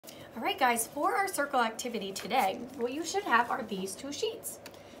All right, guys, for our circle activity today, what you should have are these two sheets.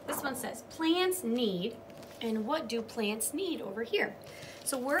 This one says plants need, and what do plants need over here?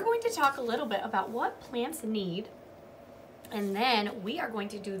 So we're going to talk a little bit about what plants need, and then we are going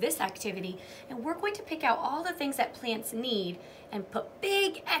to do this activity, and we're going to pick out all the things that plants need and put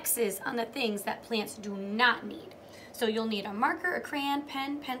big X's on the things that plants do not need. So you'll need a marker, a crayon,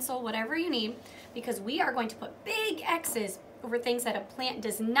 pen, pencil, whatever you need, because we are going to put big X's over things that a plant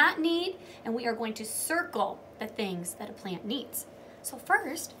does not need, and we are going to circle the things that a plant needs. So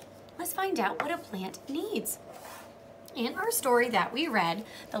first, let's find out what a plant needs. In our story that we read,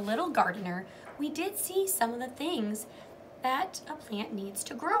 The Little Gardener, we did see some of the things that a plant needs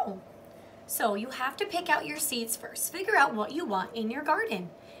to grow. So you have to pick out your seeds first. Figure out what you want in your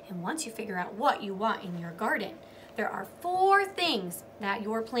garden. And once you figure out what you want in your garden, there are 4 things that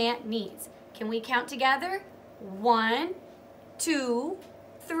your plant needs. Can we count together? 1, 2,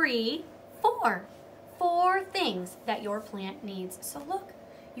 3, 4. 4 things that your plant needs. So look,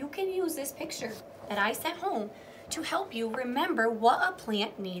 you can use this picture that I sent home to help you remember what a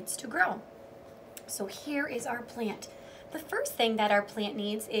plant needs to grow. So here is our plant. The first thing that our plant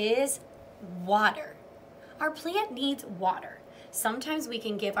needs is water. Our plant needs water. Sometimes we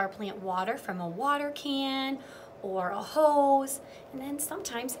can give our plant water from a water can or a hose, and then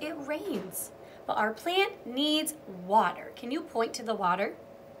sometimes it rains. But our plant needs water. Can you point to the water?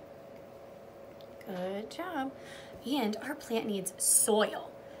 Good job. And our plant needs soil.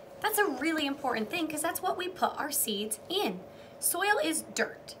 That's a really important thing because that's what we put our seeds in. Soil is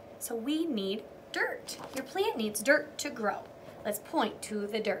dirt, so we need dirt. Your plant needs dirt to grow. Let's point to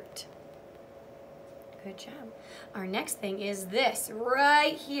the dirt. Good job. Our next thing is this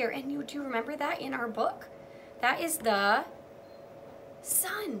right here. And do you remember that in our book? That is the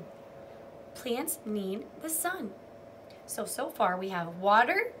sun. Plants need the sun. So far we have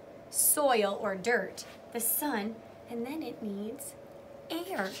water, soil or dirt, the sun, and then it needs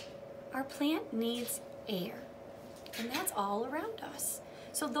air. Our plant needs air. And that's all around us.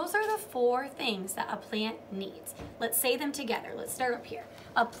 So those are the 4 things that a plant needs. Let's say them together. Let's start up here.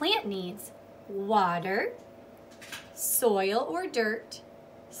 A plant needs water, soil or dirt,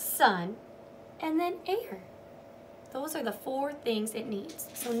 sun, and then air. Those are the 4 things it needs.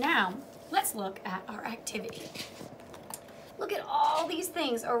 So now, let's look at our activity. Look at all these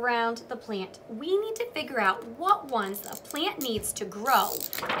things around the plant. We need to figure out what ones a plant needs to grow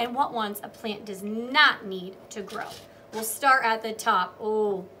and what ones a plant does not need to grow. We'll start at the top.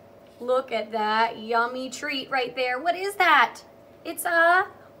 Oh, look at that yummy treat right there. What is that? It's a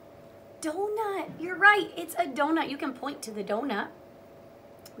donut. You're right, it's a donut. You can point to the donut.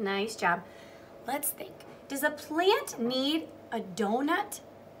 Nice job. Let's think. Does a plant need a donut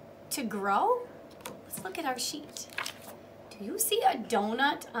to grow? Let's look at our sheet. Do you see a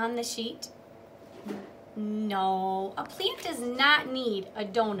donut on the sheet? No, a plant does not need a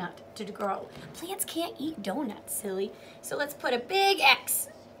donut to grow. Plants can't eat donuts, silly. So let's put a big X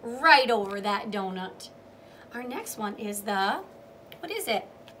right over that donut. Our next one is the, what is it?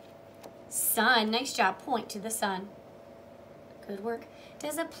 Sun. Nice job. Point to the sun. Good work.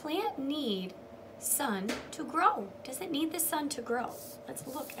 Does a plant need sun to grow? Does it need the sun to grow? Let's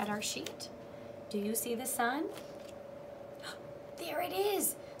look at our sheet. Do you see the sun? There it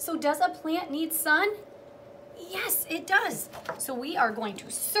is. So does a plant need sun? Yes, it does. So we are going to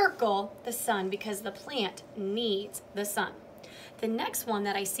circle the sun because the plant needs the sun. The next one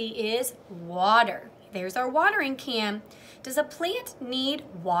that I see is water. There's our watering can. Does a plant need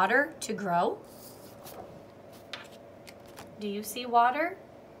water to grow? Do you see water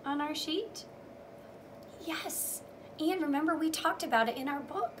on our sheet? Yes. And remember, we talked about it in our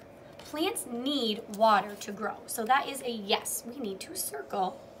book. Plants need water to grow. So that is a yes. We need to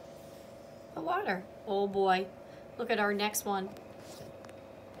circle the water. Oh boy. Look at our next one.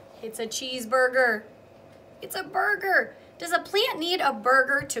 It's a cheeseburger. It's a burger. Does a plant need a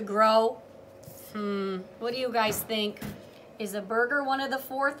burger to grow? What do you guys think? Is a burger one of the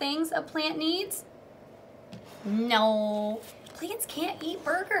 4 things a plant needs? No. Plants can't eat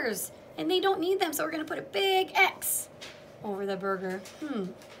burgers and they don't need them, so we're gonna put a big X over the burger.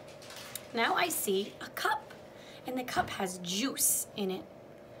 Now I see a cup, and the cup has juice in it.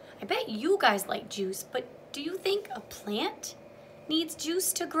 I bet you guys like juice, but do you think a plant needs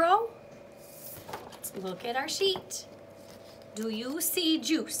juice to grow? Let's look at our sheet. Do you see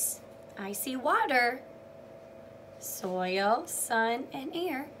juice? I see water, soil, sun, and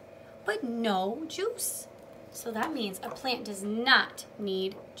air, but no juice. So that means a plant does not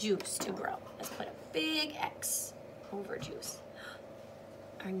need juice to grow. Let's put a big X over juice.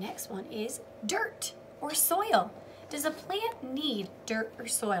 Our next one is dirt or soil. Does a plant need dirt or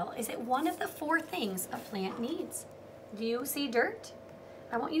soil? Is it one of the 4 things a plant needs? Do you see dirt?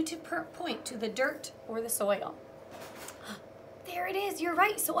 I want you to point to the dirt or the soil. There it is, you're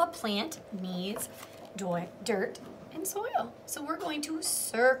right. So a plant needs dirt and soil. So we're going to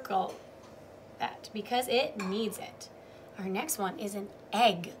circle that because it needs it. Our next one is an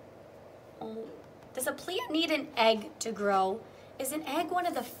egg. Oh, does a plant need an egg to grow? Is an egg one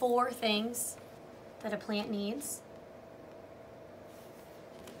of the 4 things that a plant needs?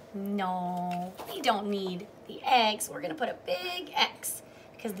 No, we don't need the egg, so we're going to put a big X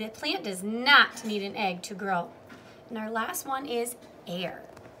because the plant does not need an egg to grow. And our last one is air.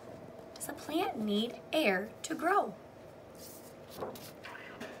 Does a plant need air to grow?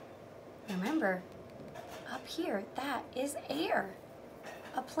 Remember, up here, that is air.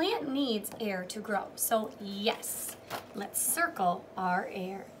 A plant needs air to grow. So yes, let's circle our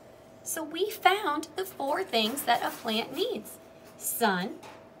air. So we found the 4 things that a plant needs: sun,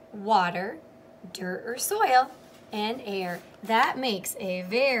 water, dirt or soil, and air. That makes a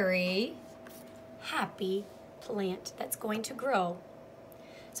very happy plant that's going to grow.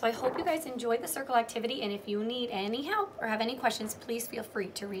 So I hope you guys enjoyed the circle activity, and if you need any help or have any questions, please feel free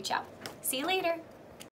to reach out. See you later.